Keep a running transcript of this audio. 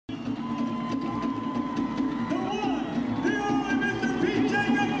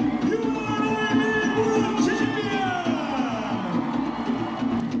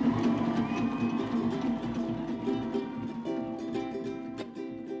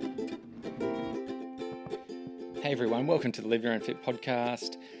Hey everyone, welcome to the Live Your Own Fit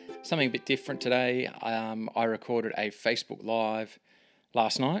podcast. Something a bit different today. I recorded a Facebook Live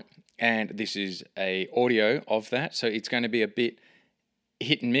last night, and this is a audio of that. So it's going to be a bit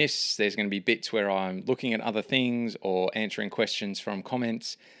hit and miss. There's going to be bits where I'm looking at other things or answering questions from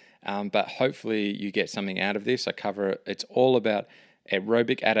comments, but hopefully you get something out of this. It's all about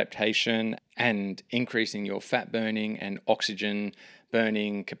aerobic adaptation and increasing your fat burning and oxygen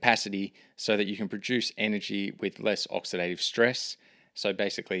burning capacity so that you can produce energy with less oxidative stress. So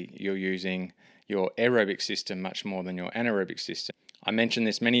basically you're using your aerobic system much more than your anaerobic system. I mentioned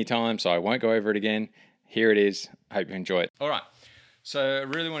this many times, so I won't go over it again. Here it is. I hope you enjoy it. All right. So I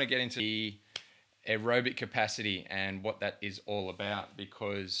really want to get into the aerobic capacity and what that is all about,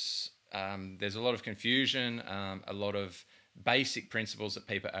 because there's a lot of confusion, a lot of basic principles that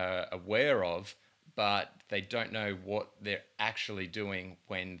people are aware of, but they don't know what they're actually doing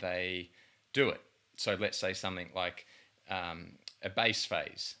when they do it. So let's say something like a base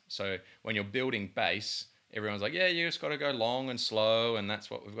phase. So when you're building base, everyone's like, yeah, you just got to go long and slow, and that's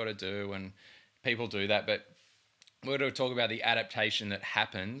what we've got to do, and people do that. But we're going to talk about the adaptation that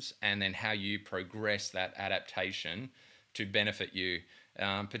happens and then how you progress that adaptation to benefit you.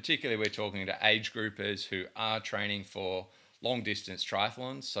 Particularly, we're talking to age groupers who are training for long distance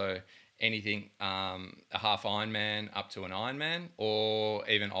triathlons. So anything, a half Ironman up to an Ironman, or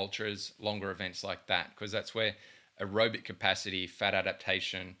even ultras, longer events like that, because that's where aerobic capacity, fat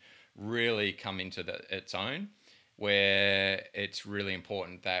adaptation really come into its own, where it's really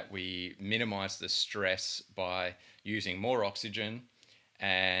important that we minimize the stress by using more oxygen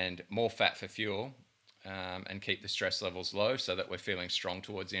and more fat for fuel, and keep the stress levels low so that we're feeling strong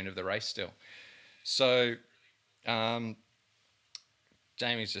towards the end of the race still. So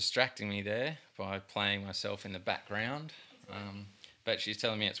Jamie's distracting me there by playing myself in the background, but she's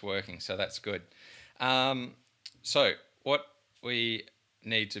telling me it's working, so that's good. So what we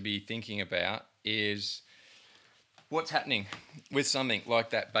need to be thinking about is what's happening with something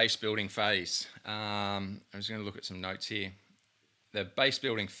like that base building phase. I'm just going to look at some notes here. The base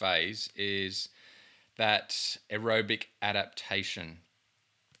building phase is that aerobic adaptation.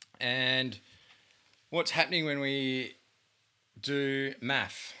 And what's happening when we do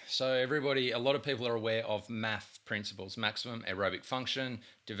MAF? So a lot of people are aware of MAF principles, maximum aerobic function,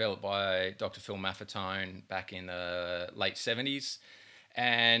 developed by Dr. Phil Maffetone back in the late 70s.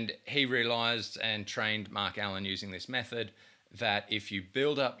 And he realized and trained Mark Allen using this method that if you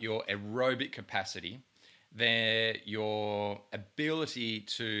build up your aerobic capacity, then your ability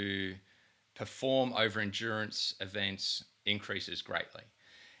to perform over endurance events increases greatly.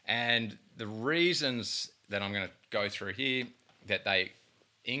 And the reasons that I'm going to go through here that they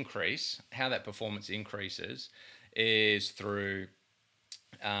increase, how that performance increases, is through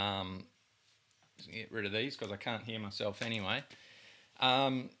get rid of these because I can't hear myself anyway.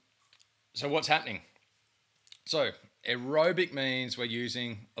 So what's happening? So aerobic means we're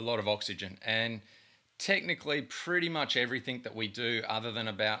using a lot of oxygen, and technically pretty much everything that we do other than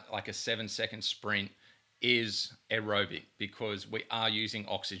about like a 7-second sprint is aerobic because we are using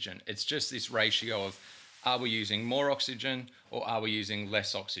oxygen. It's just this ratio of, are we using more oxygen or are we using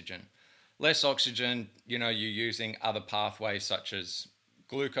less oxygen? Less oxygen, you're using other pathways such as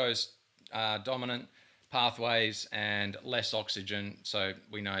glucose dominant pathways, and less oxygen. So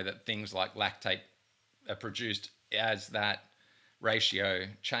we know that things like lactate are produced as that ratio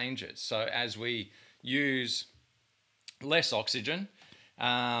changes. So as we use less oxygen,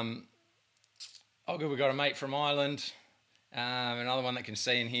 we've got a mate from Ireland, another one that can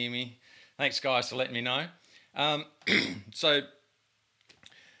see and hear me. Thanks, guys, for letting me know. So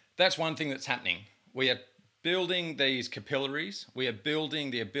that's one thing that's happening. We are building these capillaries. We are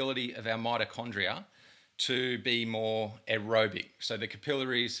building the ability of our mitochondria to be more aerobic. So the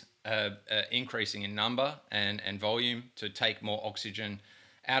capillaries are increasing in number and volume to take more oxygen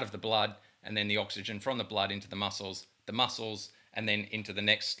out of the blood, and then the oxygen from the blood into the muscles, and then into the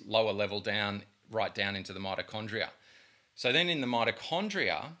next lower level down, right down into the mitochondria. So then in the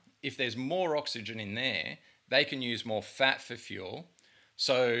mitochondria, if there's more oxygen in there, they can use more fat for fuel.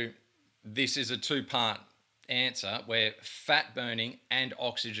 So this is a two-part answer where fat burning and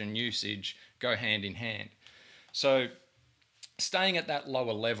oxygen usage go hand in hand. So staying at that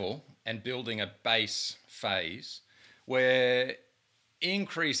lower level and building a base phase, we're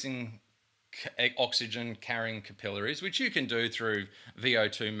increasing oxygen carrying capillaries, which you can do through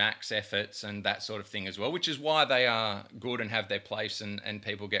VO2 max efforts and that sort of thing as well, which is why they are good and have their place and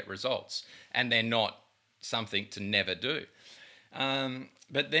people get results, and they're not something to never do.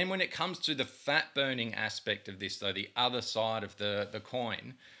 But then when it comes to the fat burning aspect of this, though, the other side of the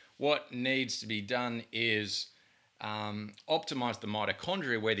coin, what needs to be done is optimize the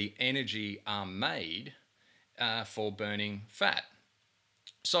mitochondria where the energy are made for burning fat.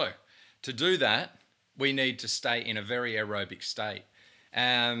 So to do that, we need to stay in a very aerobic state.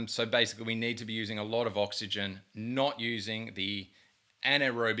 So basically, we need to be using a lot of oxygen, not using the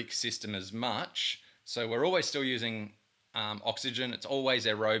anaerobic system as much. So we're always still using oxygen. It's always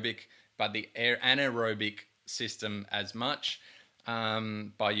aerobic, but the anaerobic system as much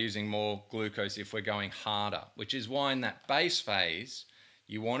by using more glucose if we're going harder, which is why in that base phase,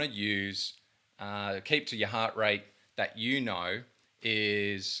 you want to use, keep to your heart rate that you know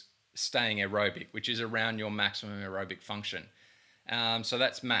is staying aerobic, which is around your maximum aerobic function. So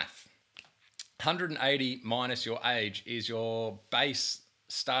that's math. 180 minus your age is your base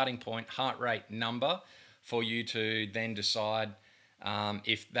starting point heart rate number for you to then decide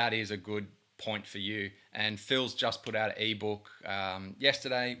if that is a good point for you. And Phil's just put out an ebook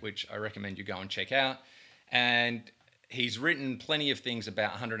yesterday, which I recommend you go and check out. And he's written plenty of things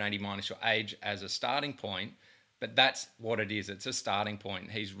about 180 minus your age as a starting point, but that's what it is. It's a starting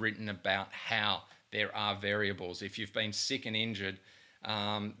point. He's written about how there are variables. If you've been sick and injured,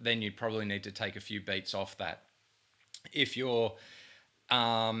 then you probably need to take a few beats off that. If you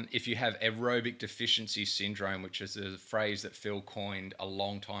have aerobic deficiency syndrome, which is a phrase that Phil coined a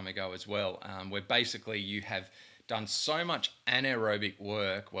long time ago as well, where basically you have done so much anaerobic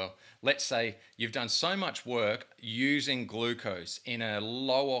work. Well, let's say you've done so much work using glucose in a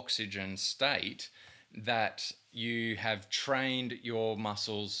low oxygen state that you have trained your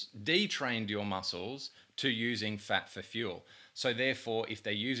muscles, detrained your muscles to using fat for fuel. So therefore, if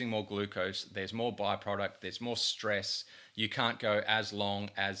they're using more glucose, there's more byproduct, there's more stress, you can't go as long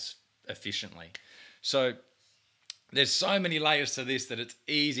as efficiently. So there's so many layers to this that it's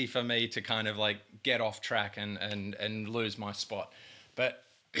easy for me to kind of like get off track and lose my spot. But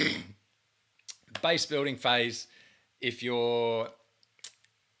base building phase, if you're,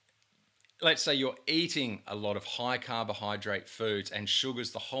 let's say you're eating a lot of high carbohydrate foods and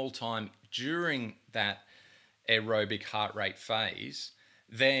sugars the whole time during that aerobic heart rate phase,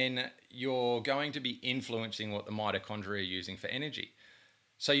 then you're going to be influencing what the mitochondria are using for energy.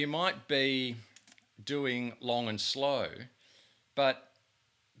 So you might be doing long and slow, but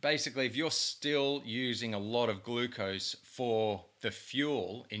basically if you're still using a lot of glucose for the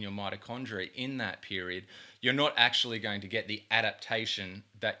fuel in your mitochondria in that period, you're not actually going to get the adaptation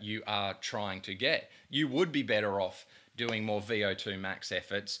that you are trying to get. You would be better off doing more VO2 max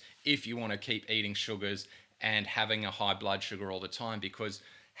efforts if you want to keep eating sugars and having a high blood sugar all the time, because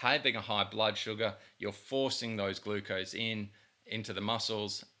having a high blood sugar, you're forcing those glucose into the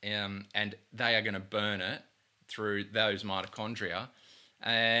muscles, and they are going to burn it through those mitochondria,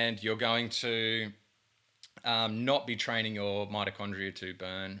 and you're going to not be training your mitochondria to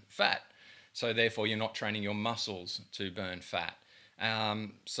burn fat. So therefore, you're not training your muscles to burn fat.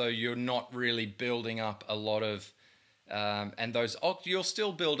 So you're not really building up a lot of and those you'll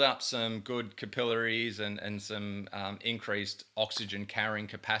still build up some good capillaries and some increased oxygen carrying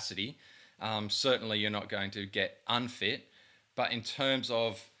capacity. Certainly you're not going to get unfit, but in terms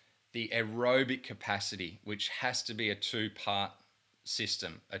of the aerobic capacity, which has to be a two-part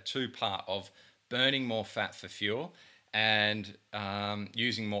system, a two-part of burning more fat for fuel and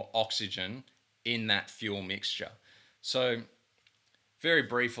using more oxygen in that fuel mixture. So very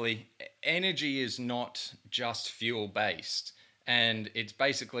briefly, energy is not just fuel-based, and it's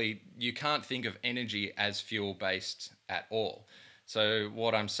basically, you can't think of energy as fuel-based at all. So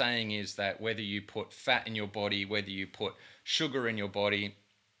what I'm saying is that whether you put fat in your body, whether you put sugar in your body,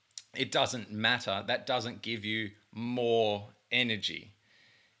 it doesn't matter. That doesn't give you more energy.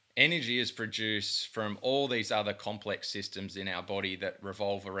 Energy is produced from all these other complex systems in our body that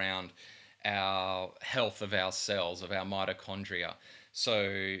revolve around our health of our cells, of our mitochondria.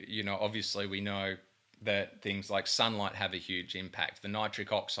 So, obviously we know that things like sunlight have a huge impact. The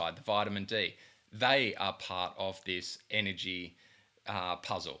nitric oxide, the vitamin D, they are part of this energy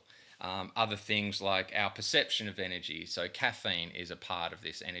puzzle. Other things like our perception of energy. So caffeine is a part of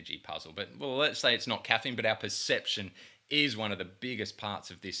this energy puzzle. But, well, let's say it's not caffeine, but our perception is one of the biggest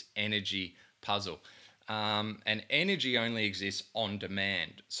parts of this energy puzzle. And energy only exists on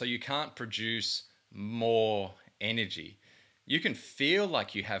demand. So you can't produce more energy. You can feel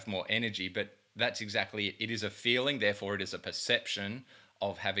like you have more energy, but that's exactly it. It is a feeling, therefore it is a perception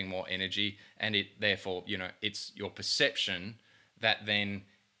of having more energy, and it therefore, it's your perception that then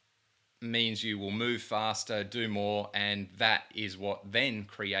means you will move faster, do more, and that is what then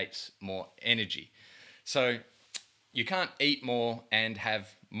creates more energy. So you can't eat more and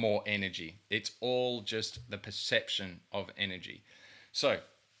have more energy. It's all just the perception of energy. So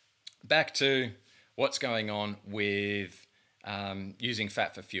back to what's going on with using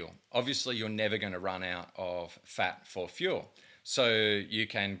fat for fuel. Obviously, you're never going to run out of fat for fuel. So you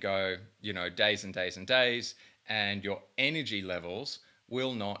can go, days and days and days, and your energy levels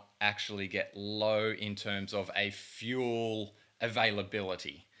will not actually get low in terms of a fuel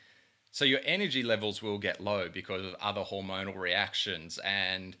availability. So your energy levels will get low because of other hormonal reactions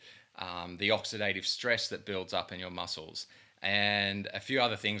and the oxidative stress that builds up in your muscles and a few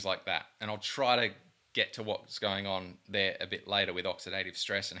other things like that. And I'll try to get to what's going on there a bit later with oxidative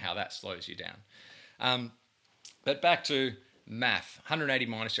stress and how that slows you down. But back to math, 180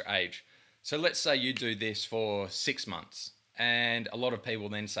 minus your age. So let's say you do this for 6 months. And a lot of people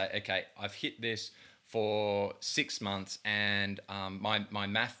then say, okay, I've hit this for 6 months and my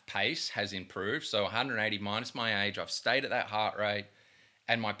math pace has improved. So 180 minus my age, I've stayed at that heart rate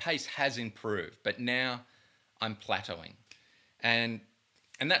and my pace has improved. But now I'm plateauing. And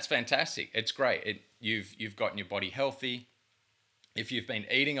that's fantastic. It's great. You've gotten your body healthy. If you've been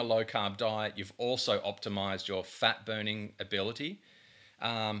eating a low carb diet, you've also optimized your fat burning ability,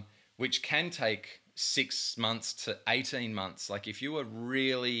 which can take 6 months to 18 months. Like if you were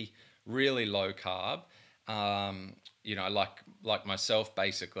really, really low carb, like myself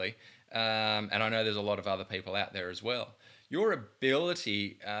basically, and I know there's a lot of other people out there as well, your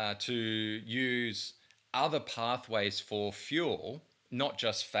ability to use other pathways for fuel, not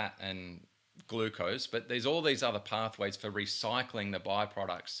just fat and glucose, but there's all these other pathways for recycling the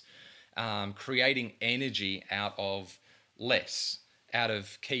byproducts, creating energy out of less, out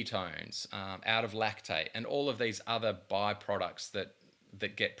of ketones, out of lactate, and all of these other byproducts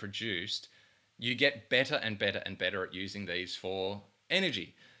that get produced. You get better and better and better at using these for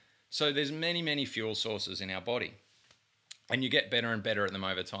energy. So there's many, many fuel sources in our body, and you get better and better at them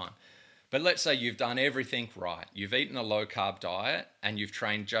over time. But let's say you've done everything right. You've eaten a low carb diet and you've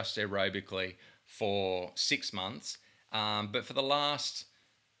trained just aerobically for 6 months. But for the last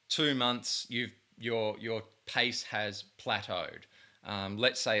 2 months, your pace has plateaued.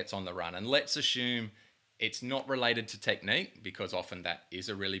 Let's say it's on the run. And let's assume it's not related to technique, because often that is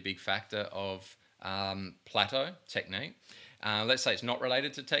a really big factor of plateau technique. Let's say it's not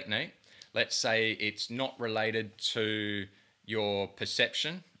related to technique. Let's say it's not related to your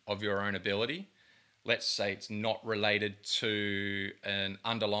perception of your own ability. Let's say it's not related to an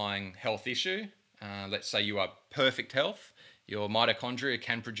underlying health issue. Let's say you are perfect health. Your mitochondria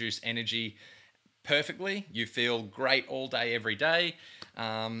can produce energy perfectly. You feel great all day, every day.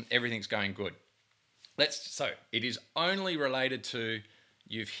 Everything's going good. So it is only related to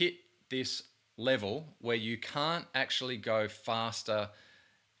you've hit this level where you can't actually go faster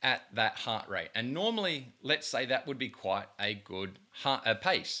at that heart rate. And normally, let's say that would be quite a good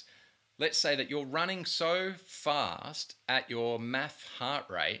pace. Let's say that you're running so fast at your math heart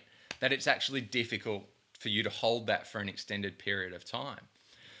rate that it's actually difficult for you to hold that for an extended period of time.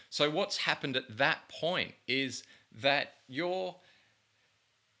 So what's happened at that point is that your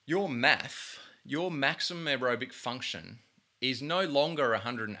math, your maximum aerobic function is no longer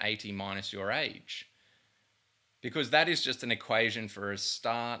 180 minus your age, because that is just an equation for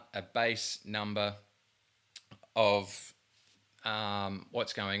a base number of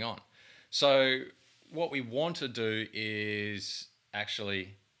what's going on. So what we want to do is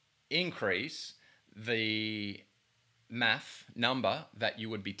actually increase the math number that you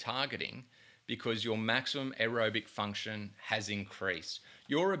would be targeting, because your maximum aerobic function has increased.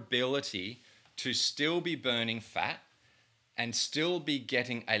 Your ability to still be burning fat and still be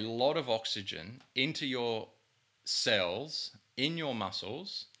getting a lot of oxygen into your cells, in your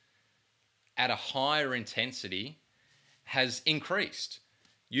muscles, at a higher intensity has increased.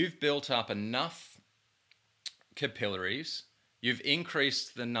 You've built up enough capillaries, you've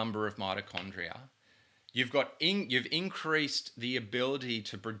increased the number of mitochondria, you've increased the ability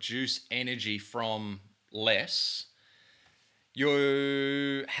to produce energy from less,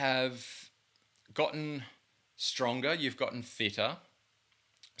 you have gotten stronger, you've gotten fitter,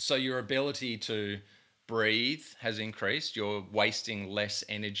 so your ability to breathe has increased. You're wasting less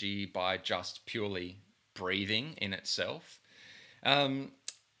energy by just purely breathing in itself.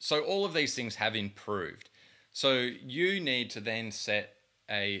 So all of these things have improved. So you need to then set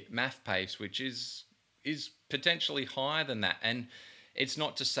a math pace which is potentially higher than that. And it's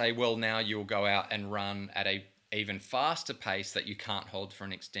not to say, well, now you'll go out and run at a even faster pace that you can't hold for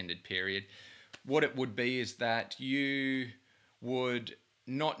an extended period. What it would be is that you would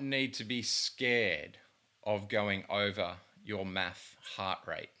not need to be scared of going over your math heart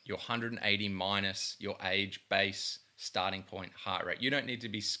rate, your 180 minus your age base starting point heart rate. You don't need to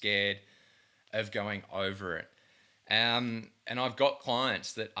be scared of going over it. And I've got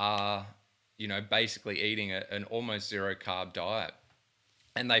clients that are, basically eating an almost zero carb diet,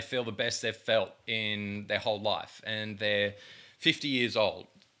 and they feel the best they've felt in their whole life. And they're 50 years old.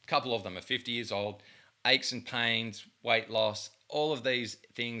 A couple of them are 50 years old. Aches and pains, weight loss, all of these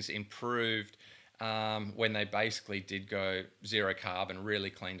things improved when they basically did go zero carb and really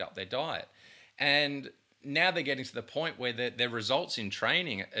cleaned up their diet. And now they're getting to the point where their results in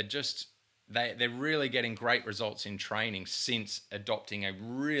training are just, they're really getting great results in training since adopting a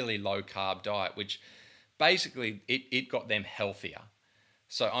really low carb diet, which basically it got them healthier.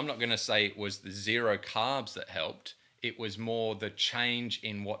 So I'm not going to say it was the zero carbs that helped. It was more the change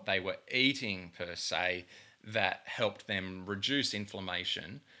in what they were eating per se that helped them reduce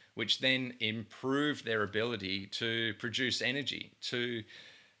inflammation, which then improved their ability to produce energy,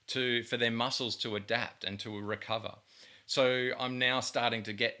 for their muscles to adapt and to recover. So I'm now starting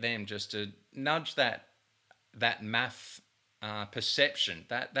to get them just to nudge that math perception,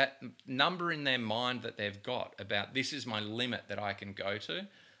 that number in their mind that they've got about this is my limit that I can go to.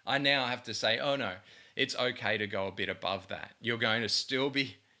 I now have to say, oh no, it's okay to go a bit above that. You're going to still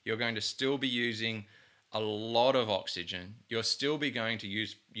be using a lot of oxygen. You'll still be going to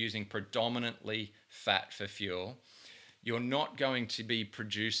using predominantly fat for fuel. You're not going to be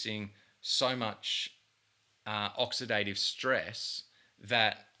producing so much oxidative stress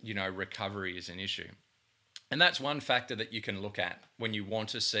that recovery is an issue. And that's one factor that you can look at when you want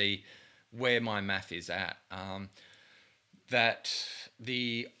to see where my math is at.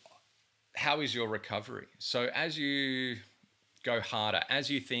 How is your recovery? So as you go harder,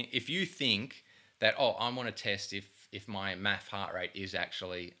 if you think that, I want to test if my math heart rate is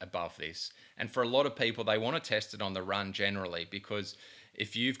actually above this. And for a lot of people, they want to test it on the run generally, because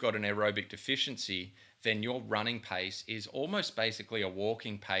if you've got an aerobic deficiency, then your running pace is almost basically a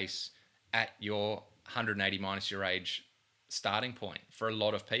walking pace at your 180 minus your age starting point for a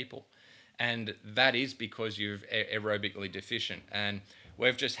lot of people. And that is because you're aerobically deficient. And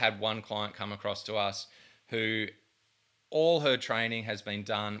we've just had one client come across to us who all her training has been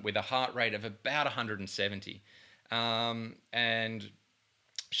done with a heart rate of about 170. And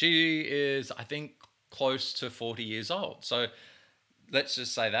she is, I think, close to 40 years old. So let's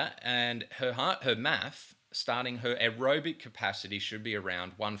just say that. And her math, starting her aerobic capacity should be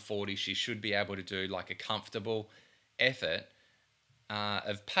around 140. She should be able to do like a comfortable effort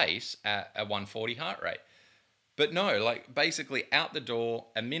of pace at a 140 heart rate. But no, like basically out the door,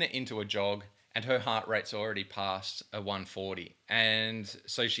 a minute into a jog, and her heart rate's already past a 140. And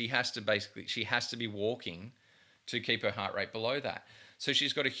so she has to be walking to keep her heart rate below that. So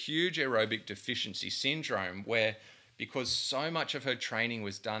she's got a huge aerobic deficiency syndrome where, because so much of her training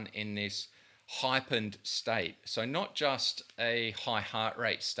was done in this heightened state, so not just a high heart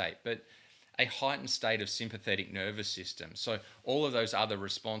rate state, but a heightened state of sympathetic nervous system. So all of those other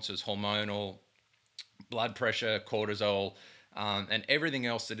responses, hormonal, blood pressure, cortisol, and everything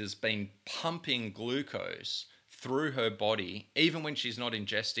else that has been pumping glucose through her body, even when she's not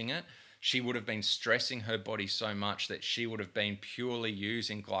ingesting it, she would have been stressing her body so much that she would have been purely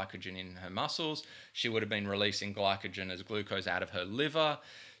using glycogen in her muscles. She would have been releasing glycogen as glucose out of her liver.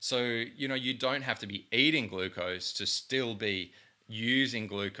 So, you don't have to be eating glucose to still be using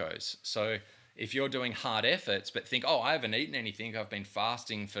glucose. So if you're doing hard efforts, but think, I haven't eaten anything, I've been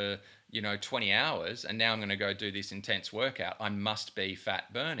fasting for, 20 hours, and now I'm going to go do this intense workout, I must be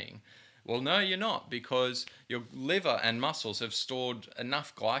fat burning. Well, no, you're not, because your liver and muscles have stored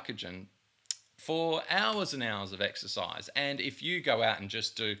enough glycogen for hours and hours of exercise. And if you go out and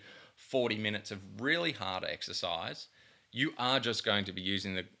just do 40 minutes of really hard exercise, you are just going to be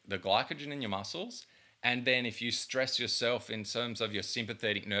using the glycogen in your muscles. And then if you stress yourself in terms of your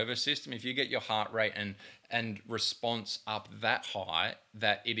sympathetic nervous system, if you get your heart rate and response up that high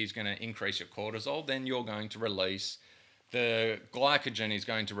that it is going to increase your cortisol, then you're going to release, the glycogen is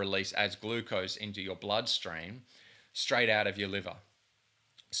going to release as glucose into your bloodstream straight out of your liver.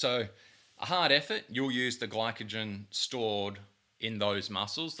 So a hard effort, you'll use the glycogen stored in those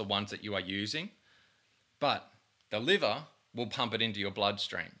muscles, the ones that you are using, but the liver will pump it into your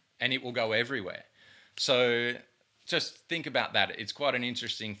bloodstream and it will go everywhere. So just think about that. It's quite an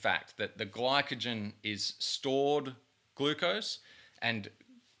interesting fact that the glycogen is stored glucose, and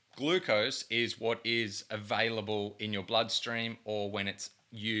glucose is what is available in your bloodstream, or when it's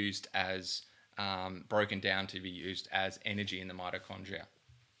used as broken down to be used as energy in the mitochondria.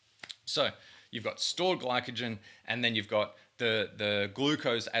 So you've got stored glycogen, and then you've got the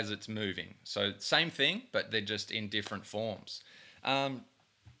glucose as it's moving. So same thing, but they're just in different forms.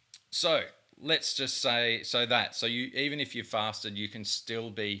 So let's just say, so you, even if you fasted, you can still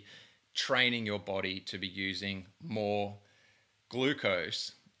be training your body to be using more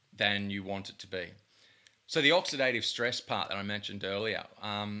glucose than you want it to be. So the oxidative stress part that I mentioned earlier,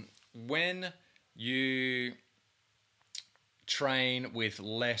 when you train with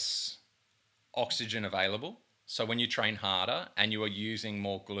less oxygen available, so when you train harder and you are using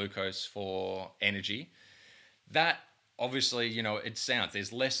more glucose for energy, that obviously,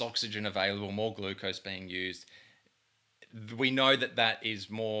 there's less oxygen available, more glucose being used. We know that that is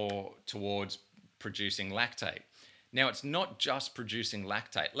more towards producing lactate. Now, it's not just producing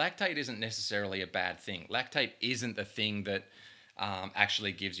lactate. Lactate isn't necessarily a bad thing. Lactate isn't the thing that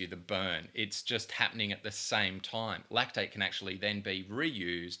actually gives you the burn. It's just happening at the same time. Lactate can actually then be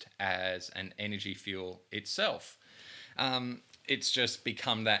reused as an energy fuel itself. It's just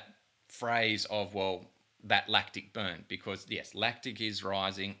become that phrase of, well, that lactic burn, because yes, lactic is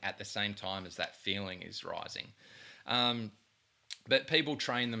rising at the same time as that feeling is rising. But people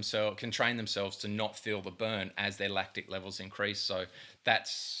can train themselves to not feel the burn as their lactic levels increase. So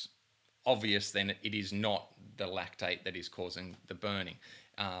that's obvious then it is not the lactate that is causing the burning.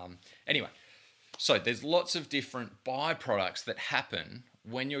 Anyway, so there's lots of different byproducts that happen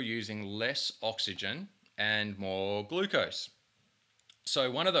when you're using less oxygen and more glucose.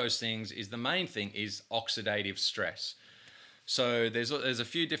 So one of those things is, the main thing is oxidative stress. So there's a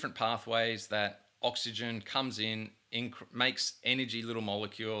few different pathways that oxygen comes in, makes energy little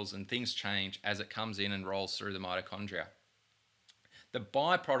molecules, and things change as it comes in and rolls through the mitochondria. The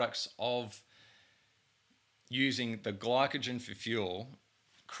byproducts of using the glycogen for fuel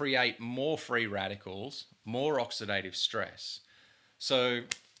create more free radicals, more oxidative stress. So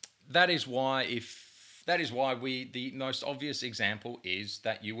that is why the most obvious example is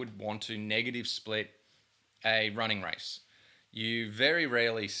that you would want to negative split a running race. You very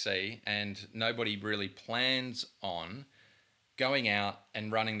rarely see, and nobody really plans on, going out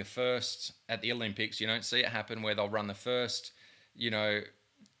and running the first at the Olympics. You don't see it happen where they'll run the first,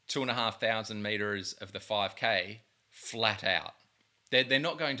 2,500 meters of the 5K flat out. They're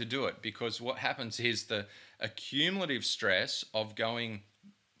not going to do it, because what happens is the accumulative stress of going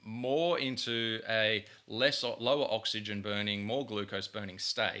more into a lower oxygen burning, more glucose burning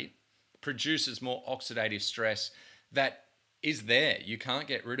state produces more oxidative stress that is there. You can't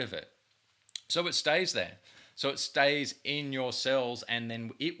get rid of it. So it stays there. So it stays in your cells, and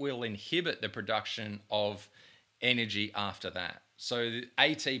then it will inhibit the production of energy after that. So the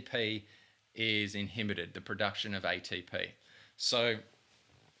ATP is inhibited, the production of ATP. So,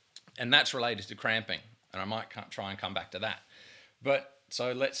 and that's related to cramping, and I might try and come back to that. But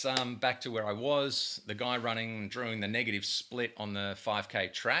so let's back to where I was, the guy doing the negative split on the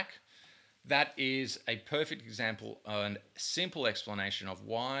 5K track. That is a perfect example and simple explanation of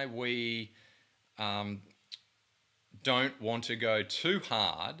why we don't want to go too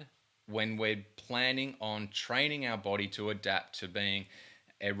hard when we're planning on training our body to adapt to being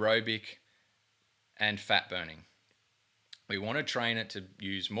aerobic and fat burning. We want to train it to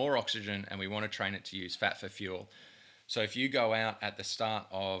use more oxygen, and we want to train it to use fat for fuel. So if you go out at the start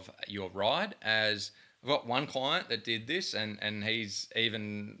of your ride, as I've got one client that did this, and he's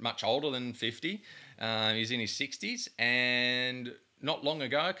even much older than 50. He's in his 60s, and not long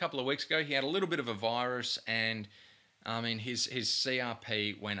ago, a couple of weeks ago, he had a little bit of a virus, and his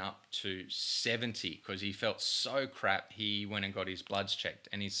CRP went up to 70 because he felt so crap. He went and got his bloods checked,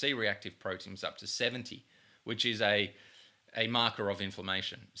 and his C-reactive protein was up to 70, which is a marker of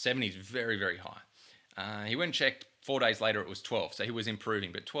inflammation. 70 is very, very high. He went and checked. 4 days later, it was 12, so he was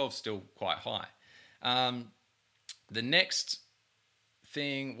improving, but 12 is still quite high. The next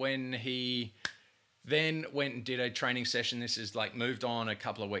thing, when he then went and did a training session, this is moved on a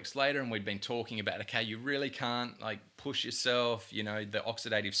couple of weeks later, and we'd been talking about, okay, you really can't push yourself, the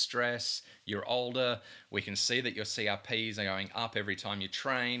oxidative stress, you're older, we can see that your CRPs are going up every time you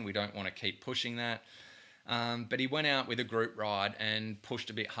train, we don't want to keep pushing that. But he went out with a group ride and pushed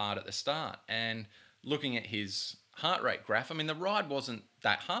a bit hard at the start, and looking at his heart rate graph, the ride wasn't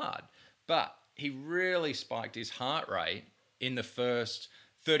that hard, but he really spiked his heart rate in the first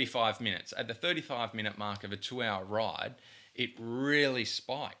 35 minutes. At the 35-minute mark of a 2-hour ride, it really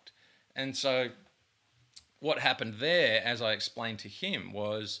spiked. And so what happened there, as I explained to him,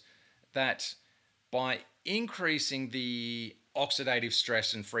 was that by increasing the oxidative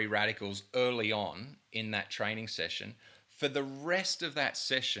stress and free radicals early on in that training session, for the rest of that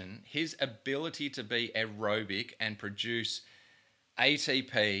session, his ability to be aerobic and produce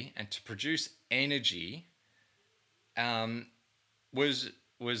ATP and to produce energy was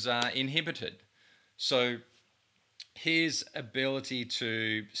inhibited. So his ability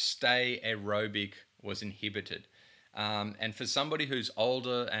to stay aerobic was inhibited. And for somebody who's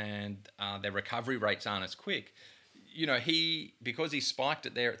older and their recovery rates aren't as quick, because he spiked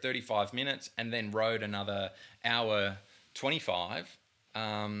it there at 35 minutes and then rode another hour 25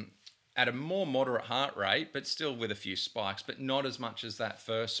 at a more moderate heart rate, but still with a few spikes, but not as much as that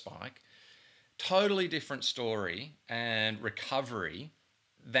first spike. Totally different story and recovery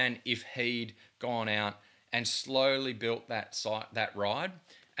than if he'd gone out and slowly built that ride,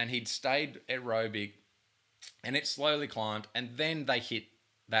 and he'd stayed aerobic and it slowly climbed, and then they hit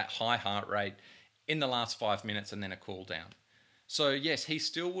that high heart rate in the last 5 minutes and then a cool down. So yes, he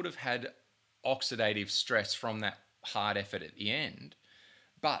still would have had oxidative stress from that hard effort at the end,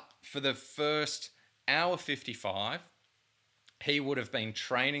 but for the first hour 55, he would have been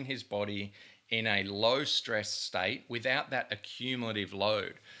training his body in a low stress state without that accumulative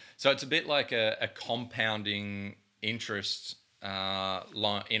load. So it's a bit like a compounding interest in a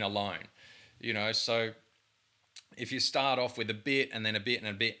loan. So if you start off with a bit and then a bit and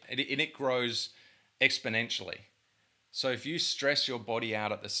a bit, it grows exponentially. So if you stress your body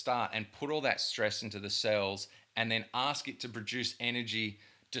out at the start and put all that stress into the cells and then ask it to produce energy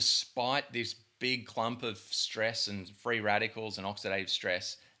despite this big clump of stress and free radicals and oxidative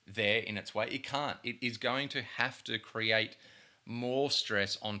stress there in its way, it can't. It is going to have to create more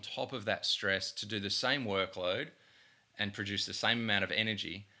stress on top of that stress to do the same workload and produce the same amount of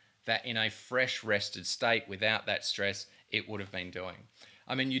energy that in a fresh, rested state without that stress, it would have been doing.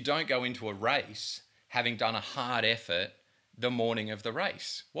 I mean, you don't go into a race having done a hard effort the morning of the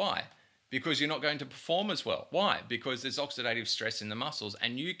race. Why? Because you're not going to perform as well. Why? Because there's oxidative stress in the muscles,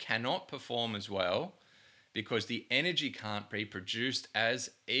 and you cannot perform as well because the energy can't be produced as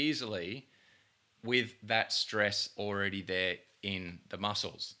easily with that stress already there in the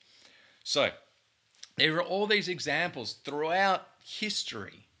muscles. So there are all these examples throughout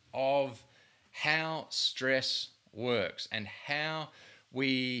history of how stress works and how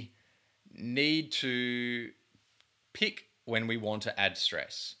we need to pick when we want to add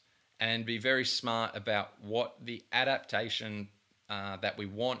stress and be very smart about what the adaptation that we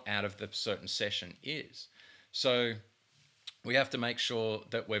want out of the certain session is. So we have to make sure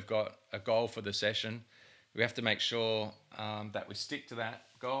that we've got a goal for the session. We have to make sure that we stick to that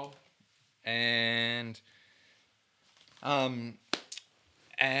goal. And I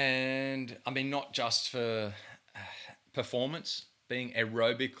mean, not just for performance, being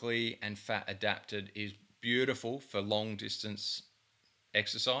aerobically and fat adapted is beautiful for long distance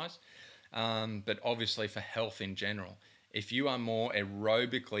exercise, but obviously for health in general. If you are more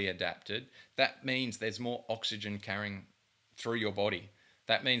aerobically adapted, that means there's more oxygen carrying through your body.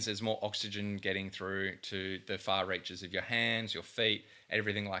 That means there's more oxygen getting through to the far reaches of your hands, your feet,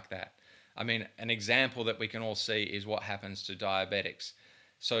 everything like that. I mean, an example that we can all see is what happens to diabetics.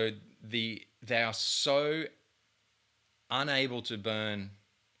 So they are so unable to burn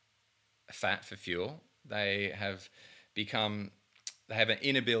fat for fuel. They have an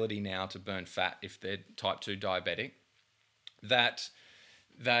inability now to burn fat if they're type 2 diabetic, that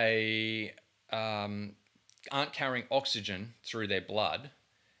they aren't carrying oxygen through their blood,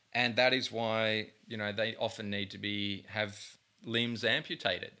 and that is why they often need to have limbs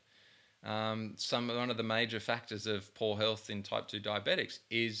amputated. One of the major factors of poor health in type 2 diabetics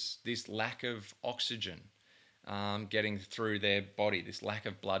is this lack of oxygen getting through their body, this lack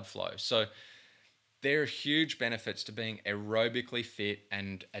of blood flow. So there are huge benefits to being aerobically fit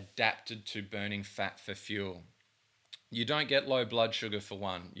and adapted to burning fat for fuel. You don't get low blood sugar for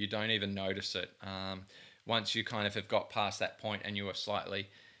one. You don't even notice it. Once you kind of have got past that point and you are slightly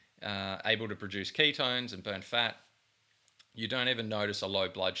able to produce ketones and burn fat, you don't even notice a low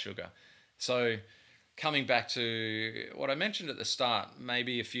blood sugar. So coming back to what I mentioned at the start,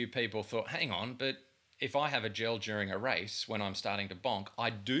 maybe a few people thought, hang on, but if I have a gel during a race when I'm starting to bonk, I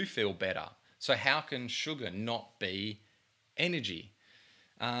do feel better. So how can sugar not be energy?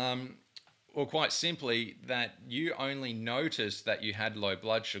 Well, quite simply, that you only noticed that you had low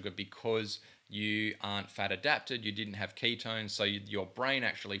blood sugar because you aren't fat adapted, you didn't have ketones, so your brain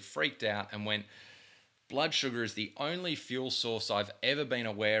actually freaked out and went, blood sugar is the only fuel source I've ever been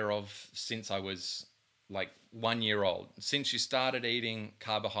aware of since I was like 1 year old. Since you started eating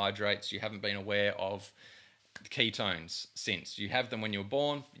carbohydrates, you haven't been aware of ketones since. You have them when you were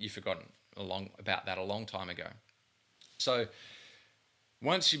born, you've forgotten about that a long time ago. So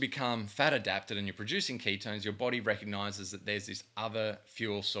once you become fat adapted and you're producing ketones, your body recognizes that there's this other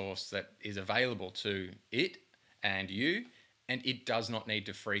fuel source that is available to it and you, and it does not need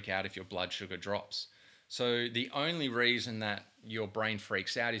to freak out if your blood sugar drops. So the only reason that your brain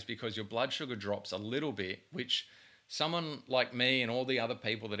freaks out is because your blood sugar drops a little bit, which someone like me and all the other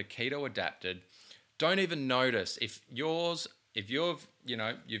people that are keto adapted don't even notice. If you've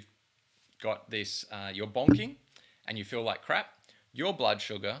got this, you're bonking and you feel like crap, your blood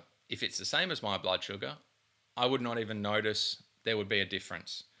sugar, if it's the same as my blood sugar, I would not even notice there would be a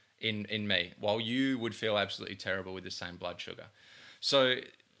difference in me, while you would feel absolutely terrible with the same blood sugar. So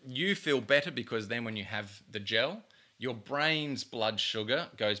you feel better because then when you have the gel, your brain's blood sugar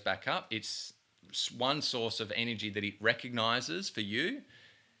goes back up. It's one source of energy that it recognizes for you,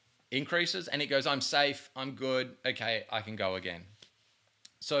 increases, and it goes, I'm safe, I'm good, okay, I can go again.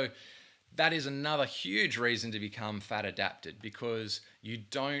 So that is another huge reason to become fat adapted, because you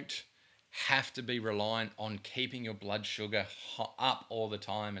don't have to be reliant on keeping your blood sugar up all the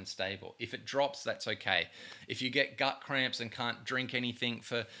time and stable. If it drops, that's okay. If you get gut cramps and can't drink anything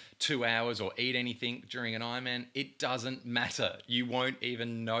for 2 hours or eat anything during an Ironman, it doesn't matter. You won't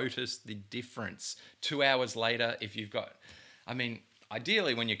even notice the difference. 2 hours later, if you've got,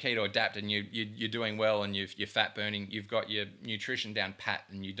 ideally when you're keto adapted and you're doing well and you're fat burning, you've got your nutrition down pat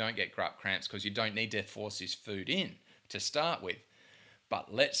and you don't get gut cramps because you don't need to force this food in to start with.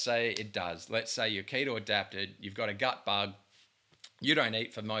 But let's say it does. Let's say you're keto adapted, you've got a gut bug, you don't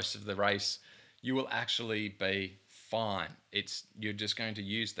eat for most of the race, you will actually be fine. You're just going to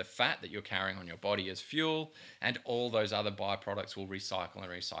use the fat that you're carrying on your body as fuel, and all those other byproducts will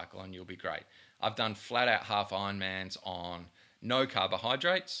recycle and you'll be great. I've done flat out half Ironmans on no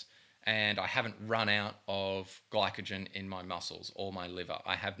carbohydrates, and I haven't run out of glycogen in my muscles or my liver.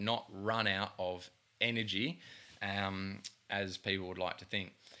 I have not run out of energy, as people would like to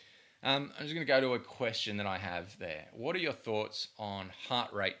think. I'm just going to go to a question that I have there. What are your thoughts on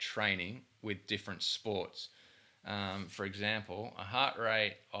heart rate training with different sports? For example, a heart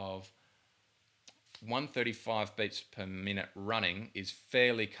rate of 135 beats per minute running is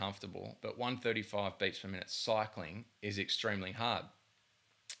fairly comfortable, but 135 beats per minute cycling is extremely hard.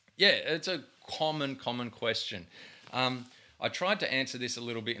 Yeah, it's a common question. I tried to answer this a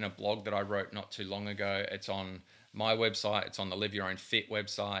little bit in a blog that I wrote not too long ago. It's on my website. It's on the Live Your Own Fit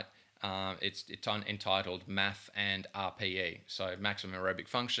website. It's entitled MAF and RPE, so maximum aerobic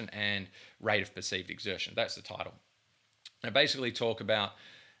function and rate of perceived exertion. That's the title. I basically talk about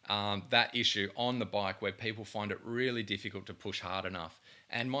that issue on the bike where people find it really difficult to push hard enough.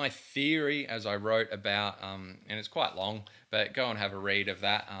 And my theory, as I wrote about, and it's quite long, but go and have a read of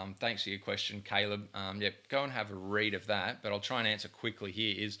that. Thanks for your question, Caleb. Go and have a read of that, but I'll try and answer quickly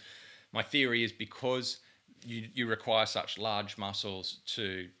here. Is my theory is because you require such large muscles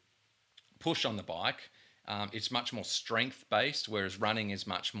to push on the bike, it's much more strength based, whereas running is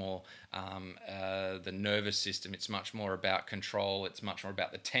much more the nervous system. It's much more about control. It's much more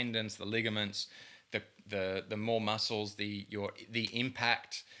about the tendons, the ligaments, the more muscles, the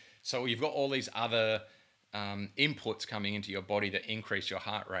impact. So you've got all these other inputs coming into your body that increase your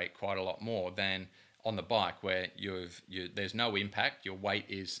heart rate quite a lot more than on the bike, where there's no impact. Your weight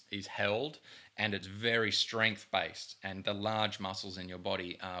is held, and it's very strength based, and the large muscles in your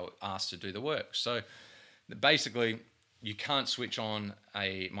body are asked to do the work. So basically, you can't switch on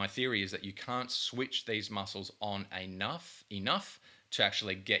my theory is that you can't switch these muscles on enough to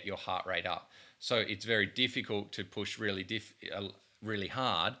actually get your heart rate up. So it's very difficult to push really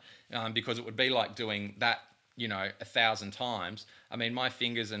hard, because it would be like doing that 1,000 times. My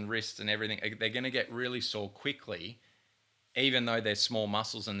fingers and wrists and everything, they're going to get really sore quickly, even though they're small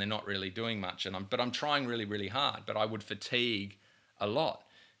muscles and they're not really doing much. But I'm trying really, really hard, but I would fatigue a lot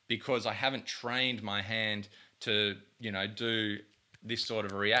because I haven't trained my hand to, do this sort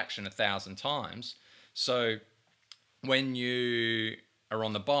of a reaction 1,000 times. So when you are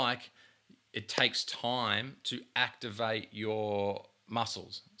on the bike, it takes time to activate your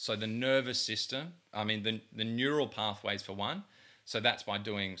muscles. So the nervous system, the neural pathways for one. So that's by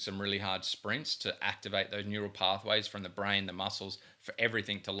doing some really hard sprints to activate those neural pathways from the brain, the muscles, for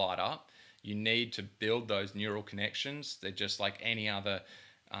everything to light up. You need to build those neural connections. They're just like any other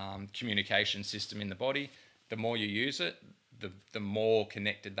communication system in the body. The more you use it, the more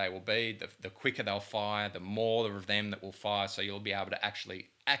connected they will be, the quicker they'll fire, the more of them that will fire, so you'll be able to actually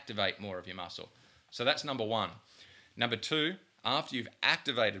activate more of your muscle. So that's number one. Number two, after you've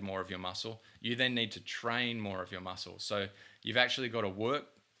activated more of your muscle, you then need to train more of your muscle. So you've actually got to work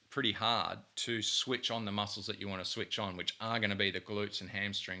pretty hard to switch on the muscles that you want to switch on, which are going to be the glutes and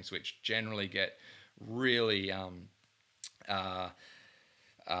hamstrings, which generally get really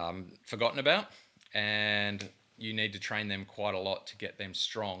forgotten about, and you need to train them quite a lot to get them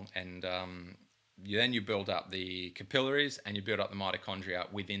strong. And then you build up the capillaries and you build up the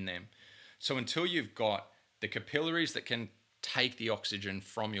mitochondria within them. So until you've got the capillaries that can take the oxygen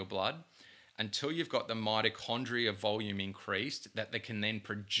from your blood, until you've got the mitochondria volume increased, that they can then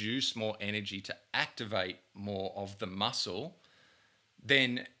produce more energy to activate more of the muscle,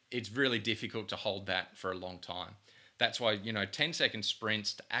 then it's really difficult to hold that for a long time. That's why, 10-second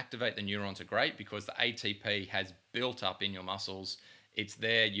sprints to activate the neurons are great, because the ATP has built up in your muscles. It's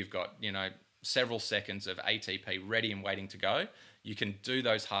there. You've got, several seconds of ATP ready and waiting to go. You can do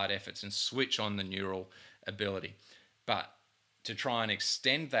those hard efforts and switch on the neural ability. But to try and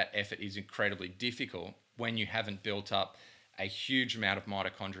extend that effort is incredibly difficult when you haven't built up a huge amount of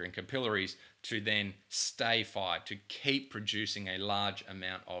mitochondria and capillaries to then stay fired, to keep producing a large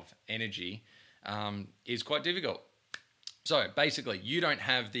amount of energy, is quite difficult. So basically, you don't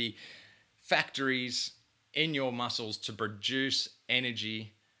have the factories in your muscles to produce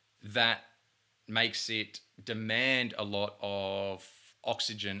energy that makes it demand a lot of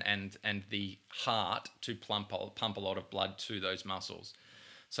oxygen and the heart to pump a lot of blood to those muscles.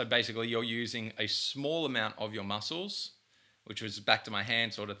 So basically, you're using a small amount of your muscles, which was back to my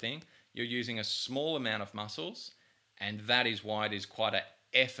hand sort of thing. You're using a small amount of muscles, and that is why it is quite an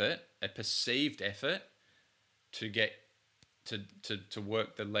effort, a perceived effort, to get to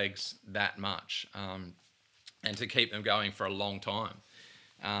work the legs that much, and to keep them going for a long time.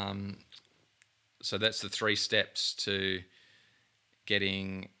 So that's the 3 steps to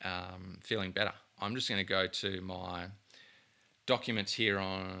getting feeling better. I'm just going to go to my documents here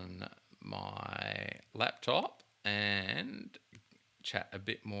on my laptop and chat a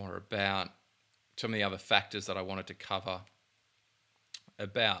bit more about some of the other factors that I wanted to cover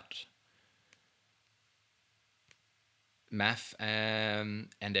about MAF and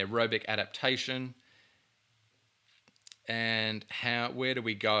aerobic adaptation, and where do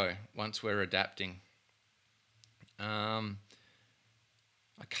we go once we're adapting. I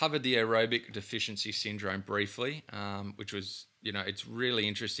covered the aerobic deficiency syndrome briefly, which was, it's really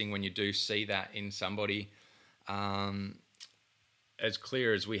interesting when you do see that in somebody, as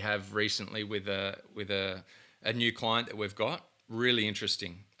clear as we have recently with a new client that we've got. Really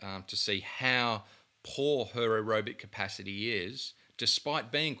interesting to see how poor her aerobic capacity is,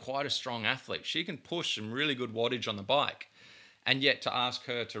 despite being quite a strong athlete. She can push some really good wattage on the bike, and yet to ask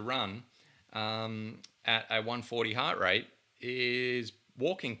her to run at a 140 heart rate is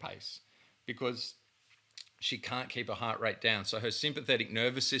walking pace, because she can't keep her heart rate down. So her sympathetic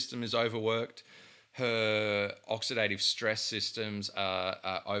nervous system is overworked, her oxidative stress systems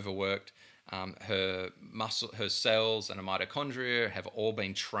are overworked, her cells and her mitochondria have all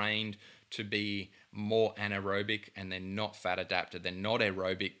been trained to be more anaerobic, and they're not fat adapted. They're not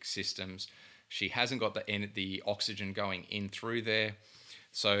aerobic systems. She hasn't got the oxygen going in through there.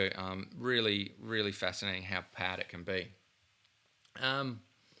 So really, really fascinating how bad it can be.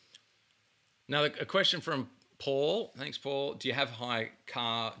 Now a question from Paul. Thanks, Paul. Do you have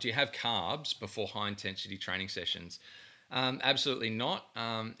carbs before high intensity training sessions? Absolutely not.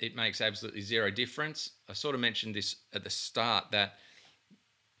 It makes absolutely zero difference. I sort of mentioned this at the start, that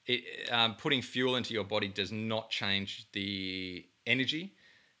putting fuel into your body does not change the energy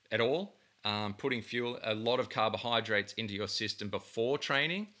at all. Putting a lot of carbohydrates into your system before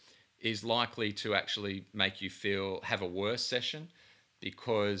training is likely to actually make you have a worse session,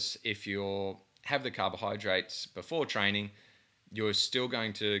 because if you have the carbohydrates before training, you're still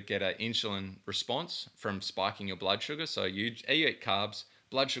going to get an insulin response from spiking your blood sugar. So you eat carbs,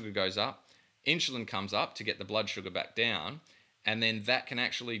 blood sugar goes up, insulin comes up to get the blood sugar back down, and then that can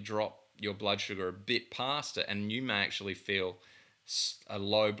actually drop your blood sugar a bit past it, and you may actually feel a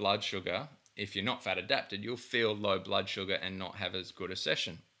low blood sugar. If you're not fat adapted, you'll feel low blood sugar and not have as good a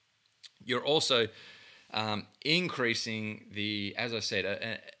session. You're also increasing as I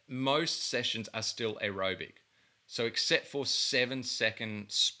said, most sessions are still aerobic. So except for 7-second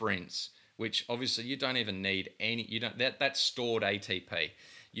sprints, which obviously you don't even need any, that's stored ATP.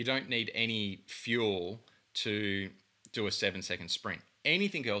 You don't need any fuel to do a 7-second sprint.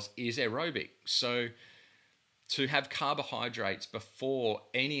 Anything else is aerobic. So to have carbohydrates before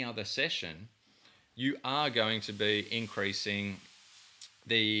any other session, you are going to be increasing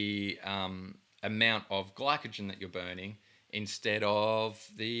the amount of glycogen that you're burning instead of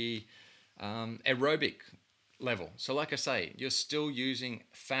the aerobic level. So like I say, you're still using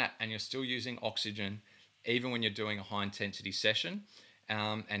fat and you're still using oxygen even when you're doing a high intensity session.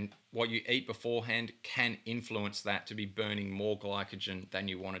 And what you eat beforehand can influence that to be burning more glycogen than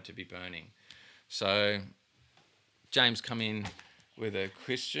you want it to be burning. So James come in with a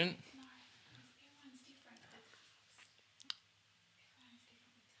question.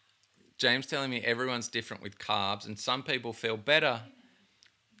 James telling me everyone's different with carbs, and some people feel better,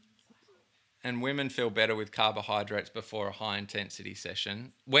 and women feel better with carbohydrates before a high intensity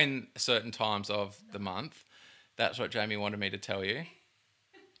session when certain times of the month. That's what Jamie wanted me to tell you.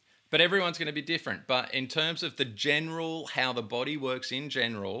 But everyone's going to be different. But in terms of the general, how the body works in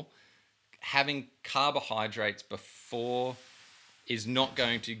general, having carbohydrates before is not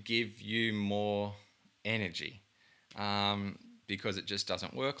going to give you more energy, because it just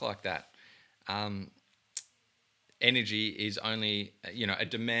doesn't work like that. Energy is only, a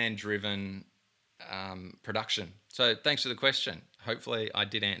demand-driven production. So thanks for the question. Hopefully I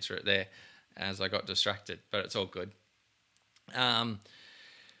did answer it there as I got distracted, but it's all good.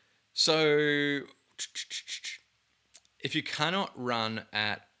 So if you cannot run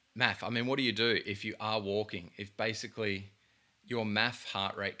at MAF, I mean, what do you do if you are walking? If basically your MAF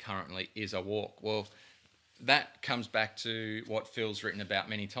heart rate currently is a walk, well, that comes back to what Phil's written about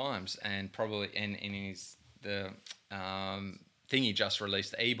many times, and probably in the thing he just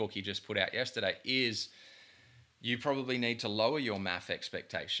released, the ebook he just put out yesterday, is you probably need to lower your MAF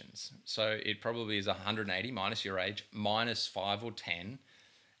expectations. So it probably is 180 minus your age, minus 5 or 10.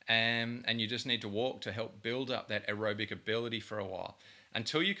 And you just need to walk to help build up that aerobic ability for a while.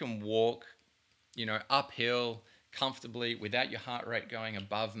 Until you can walk, uphill comfortably without your heart rate going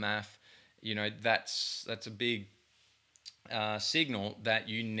above MAF, that's a big signal that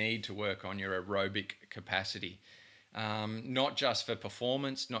you need to work on your aerobic capacity. Not just for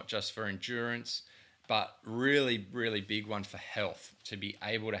performance, not just for endurance, but really, really big one for health, to be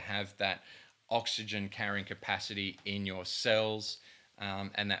able to have that oxygen carrying capacity in your cells,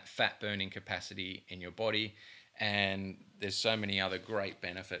 and that fat burning capacity in your body. And there's so many other great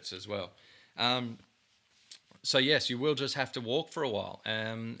benefits as well. So yes, you will just have to walk for a while,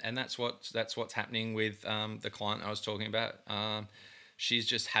 and that's what's happening with the client I was talking about. She's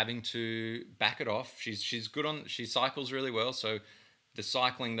just having to back it off. She's good on. She cycles really well, so the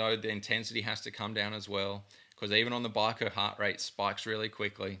cycling though, the intensity has to come down as well, because even on the bike, her heart rate spikes really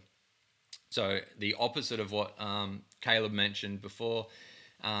quickly. So the opposite of what Caleb mentioned before,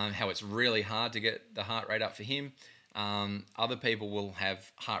 how it's really hard to get the heart rate up for him. Other people will have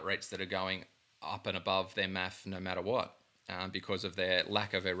heart rates that are going up and above their MAF no matter what, because of their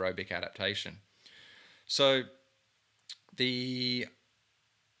lack of aerobic adaptation. So the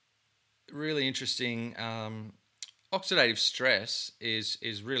really interesting oxidative stress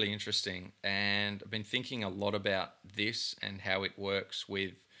is really interesting, and I've been thinking a lot about this and how it works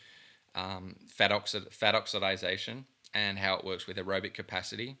with fat oxidation, and how it works with aerobic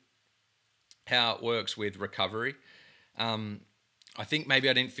capacity, how it works with recovery. I think maybe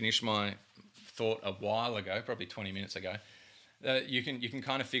I didn't finish my thought a while ago, probably 20 minutes ago. You can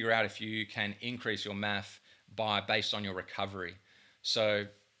kind of figure out if you can increase your MAF based on your recovery. So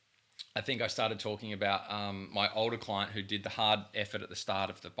I think I started talking about my older client who did the hard effort at the start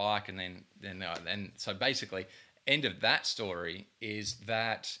of the bike, and then so basically, end of that story is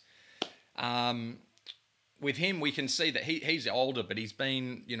that with him we can see that he's older, but he's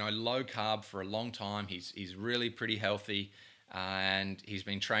been low carb for a long time. He's really pretty healthy, and he's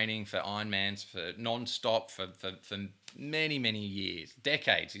been training for Ironmans for non-stop for many years,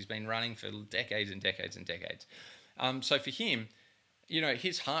 decades. He's been running for decades and decades and decades. So for him,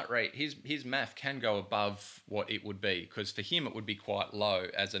 his heart rate, his MAF can go above what it would be, because for him it would be quite low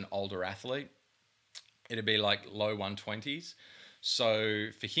as an older athlete. It'd be like low 120s. So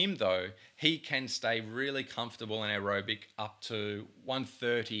for him though, he can stay really comfortable and aerobic up to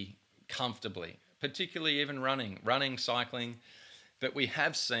 130 comfortably, particularly even running, cycling. But we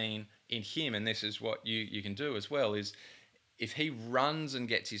have seen in him, and this is what you can do as well, is if he runs and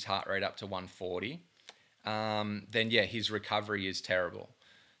gets his heart rate up to 140, then yeah, his recovery is terrible.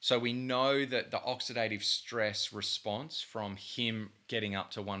 So we know that the oxidative stress response from him getting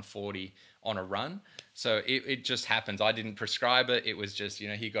up to 140 on a run, so it just happens. I didn't prescribe it. It was just,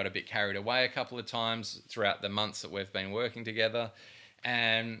 he got a bit carried away a couple of times throughout the months that we've been working together,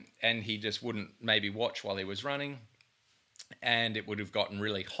 and he just wouldn't maybe watch while he was running, and it would have gotten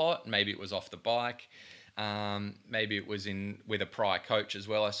really hot. Maybe it was off the bike. Maybe it was with a prior coach as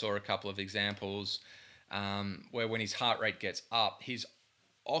well. I saw a couple of examples where when his heart rate gets up, his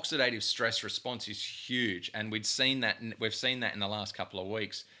oxidative stress response is huge, and we've seen that in the last couple of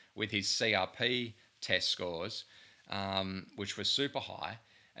weeks with his CRP test scores, which were super high.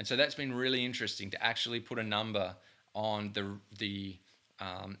 And so that's been really interesting to actually put a number on the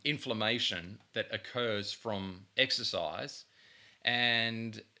inflammation that occurs from exercise.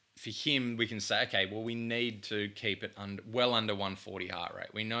 And for him, we can say, okay, well, we need to keep it well under 140 heart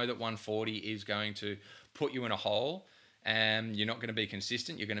rate. We know that 140 is going to put you in a hole, and you're not going to be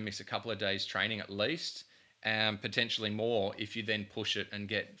consistent. You're going to miss a couple of days training at least, and potentially more if you then push it and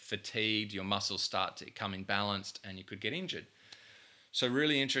get fatigued. Your muscles start to come imbalanced, and you could get injured. So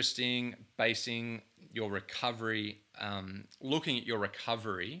really interesting, basing your recovery, looking at your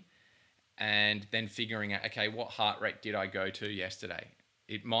recovery, and then figuring out, okay, what heart rate did I go to yesterday?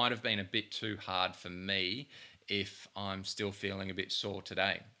 it might have been a bit too hard for me if I'm still feeling a bit sore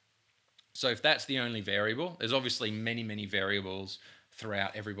today. So if that's the only variable, there's obviously many, many variables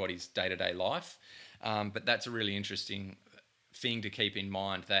throughout everybody's day-to-day life. But that's a really interesting thing to keep in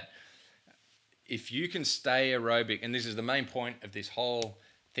mind, that if you can stay aerobic, and this is the main point of this whole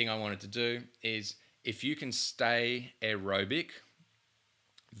thing I wanted to do, is if you can stay aerobic,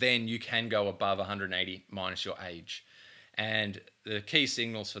 then you can go above 180 minus your age. And the key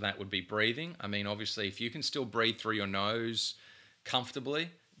signals for that would be breathing. I mean, obviously, if you can still breathe through your nose comfortably,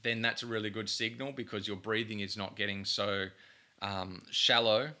 then that's a really good signal, because your breathing is not getting so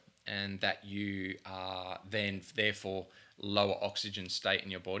shallow, and that you are then therefore lower oxygen state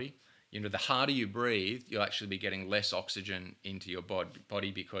in your body. You know, the harder you breathe, you'll actually be getting less oxygen into your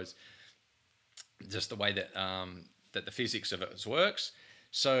body, because just the way that that the physics of it works.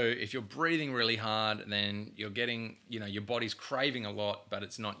 So if you're breathing really hard, then you're getting, you know, your body's craving a lot, but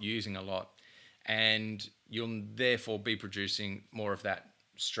it's not using a lot, and you'll therefore be producing more of that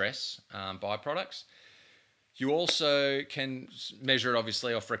stress byproducts. You also can measure it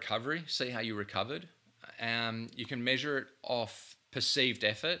obviously off recovery, see how you recovered. You can measure it off perceived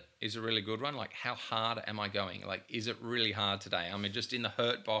effort, is a really good one. Like, how hard am I going? Like, is it really hard today? I mean, just in the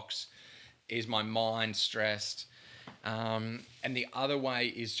hurt box, is my mind stressed? And the other way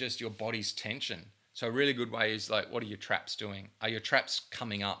is just your body's tension. So a really good way is like, what are your traps doing? Are your traps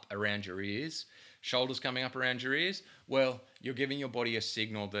coming up around your ears? Shoulders coming up around your ears? Well, you're giving your body a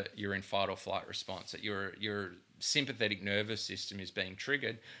signal that you're in fight or flight response, that your sympathetic nervous system is being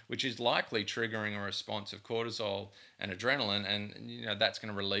triggered, which is likely triggering a response of cortisol and adrenaline, and you know that's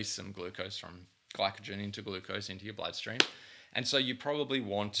going to release some glucose from glycogen into glucose into your bloodstream. And so you probably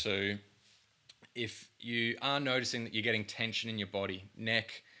want to, if you are noticing that you're getting tension in your body,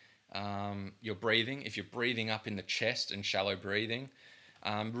 neck, your breathing, if you're breathing up in the chest and shallow breathing,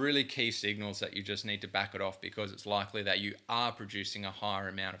 really key signals that you just need to back it off, because it's likely that you are producing a higher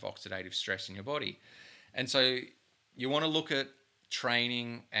amount of oxidative stress in your body. And so you want to look at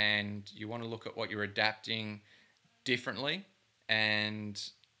training, and you want to look at what you're adapting differently, and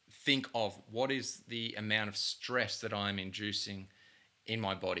think of what is the amount of stress that I'm inducing in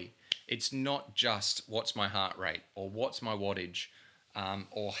my body. It's not just what's my heart rate or what's my wattage,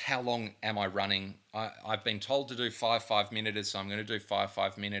 or how long am I running. I've been told to do 5-minuters, so I'm going to do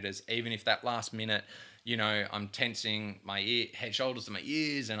 5-minuters, even if that last minute, you know, I'm tensing my head, shoulders to my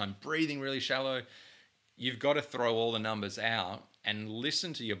ears, and I'm breathing really shallow. You've got to throw all the numbers out and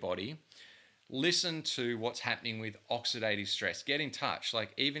listen to your body. Listen to what's happening with oxidative stress. Get in touch.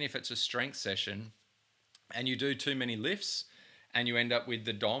 Like, even if it's a strength session and you do too many lifts and you end up with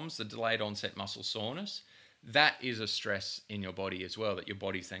the DOMS, the delayed onset muscle soreness, that is a stress in your body as well, that your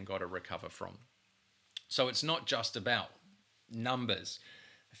body's then got to recover from. So it's not just about numbers.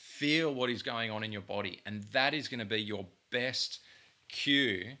 Feel what is going on in your body, and that is going to be your best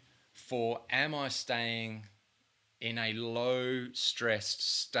cue for, am I staying in a low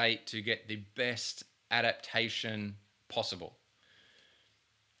stressed state to get the best adaptation possible?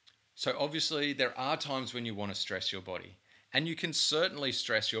 So obviously there are times when you want to stress your body, and you can certainly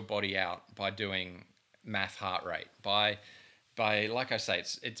stress your body out by doing MAF heart rate, by like I say,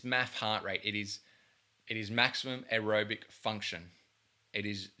 it's MAF heart rate. It is maximum aerobic function. It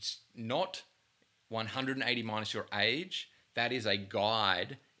is not 180 minus your age. That is a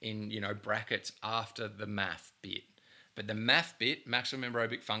guide in, you know, brackets after the MAF bit. But the MAF bit, maximum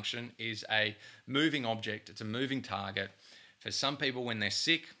aerobic function, is a moving object. It's a moving target. For some people, when they're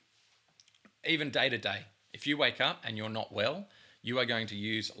sick, even day to day, if you wake up and you're not well, you are going to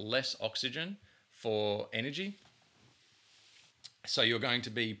use less oxygen for energy. So you're going to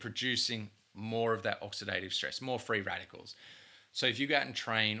be producing more of that oxidative stress, more free radicals. So if you go out and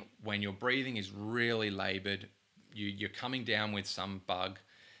train when your breathing is really labored, you're coming down with some bug,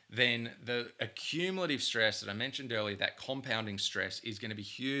 then the accumulative stress that I mentioned earlier, that compounding stress, is going to be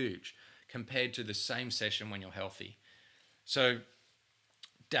huge compared to the same session when you're healthy. So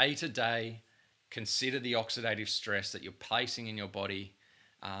day to day, consider the oxidative stress that you're placing in your body,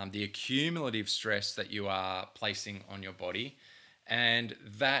 the accumulative stress that you are placing on your body, and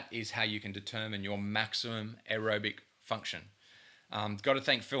that is how you can determine your maximum aerobic function. Got to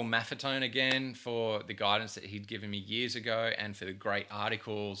thank Phil Maffetone again for the guidance that he'd given me years ago, and for the great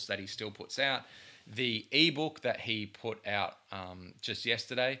articles that he still puts out. The ebook that he put out just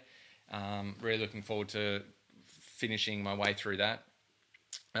yesterday, really looking forward to finishing my way through that.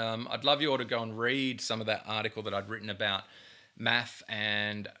 I'd love you all to go and read some of that article that I'd written about MAF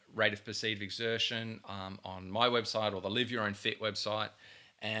and rate of perceived exertion on my website, or the Live Your Own Fit website.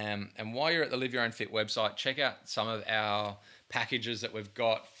 And while you're at the Live Your Own Fit website, check out some of our packages that we've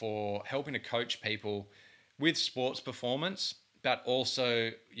got for helping to coach people with sports performance, but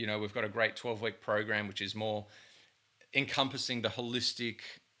also, we've got a great 12-week program, which is more encompassing the holistic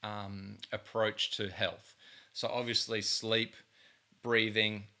approach to health. So obviously sleep,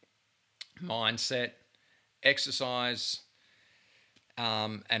 breathing, mindset, exercise,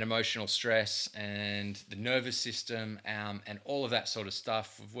 and emotional stress and the nervous system, and all of that sort of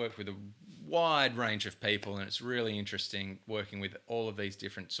stuff. We've worked with a wide range of people, and it's really interesting working with all of these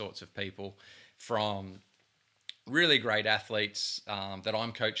different sorts of people, from really great athletes that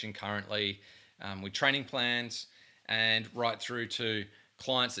I'm coaching currently with training plans, and right through to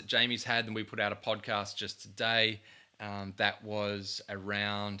clients that Jamie's had. And we put out a podcast just today that was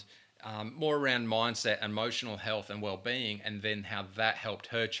around more around mindset, emotional health and well-being, and then how that helped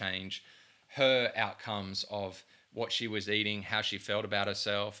her change her outcomes of what she was eating, how she felt about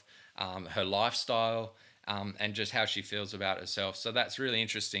herself, her lifestyle, and just how she feels about herself. So that's really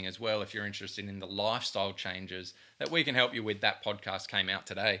interesting as well. If you're interested in the lifestyle changes that we can help you with, that podcast came out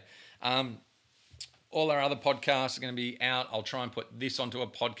today. All our other podcasts are going to be out. I'll try and put this onto a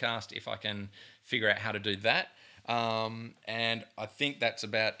podcast if I can figure out how to do that. And I think that's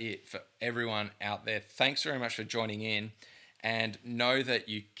about it for everyone out there. Thanks very much for joining in, and know that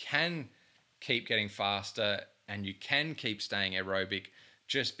you can keep getting faster and you can keep staying aerobic.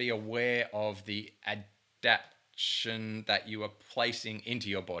 Just be aware of the adaptation that you are placing into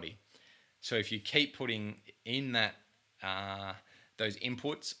your body. So if you keep putting in that those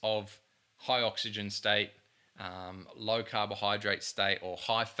inputs of high oxygen state, low carbohydrate state, or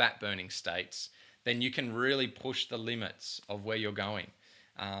high fat burning states, then you can really push the limits of where you're going.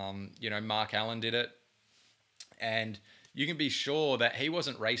 Mark Allen did it, and you can be sure that he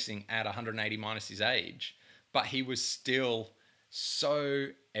wasn't racing at 180 minus his age, but he was still so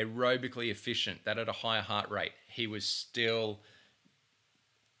aerobically efficient that at a higher heart rate, he was still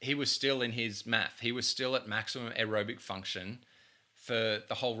in his math. He was still at maximum aerobic function for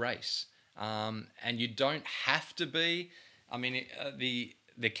the whole race. And you don't have to be. I mean,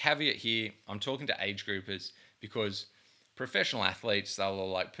 the caveat here, I'm talking to age groupers, because professional athletes, they'll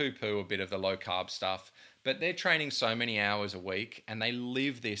like poo-poo a bit of the low-carb stuff, but they're training so many hours a week and they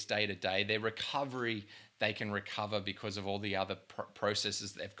live this day to day. Their recovery, they can recover because of all the other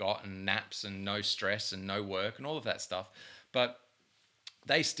processes they've got, and naps and no stress and no work and all of that stuff. But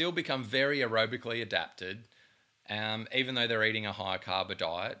they still become very aerobically adapted, even though they're eating a higher carb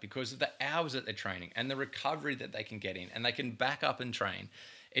diet, because of the hours that they're training and the recovery that they can get in, and they can back up and train.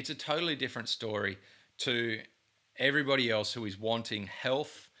 It's a totally different story to everybody else who is wanting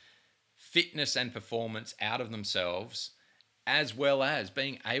health, fitness, and performance out of themselves, as well as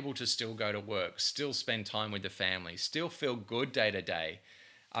being able to still go to work, still spend time with the family, still feel good day to day.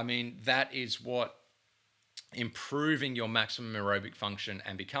 I mean, that is what improving your maximum aerobic function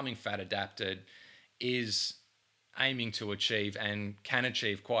and becoming fat adapted is aiming to achieve, and can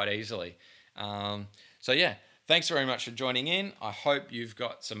achieve quite easily. Thanks very much for joining in. I hope you've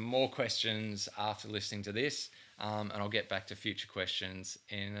got some more questions after listening to this, and I'll get back to future questions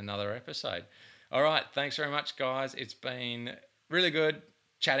in another episode. All right, thanks very much, guys. It's been really good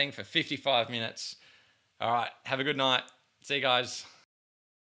chatting for 55 minutes. All right, have a good night. See you guys.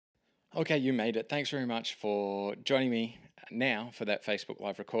 Okay, you made it. Thanks very much for joining me now for that Facebook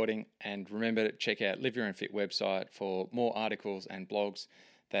Live recording. And remember to check out Live Your Own Fit website for more articles and blogs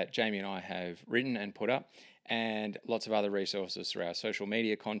that Jamie and I have written and put up, and lots of other resources through our social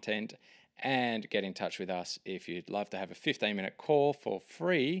media content. And get in touch with us if you'd love to have a 15-minute call for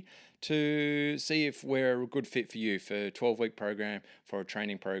free to see if we're a good fit for you for a 12-week program, for a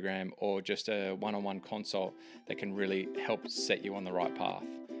training program, or just a one-on-one consult that can really help set you on the right path.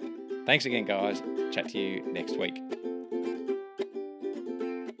 Thanks again, guys. Chat to you next week.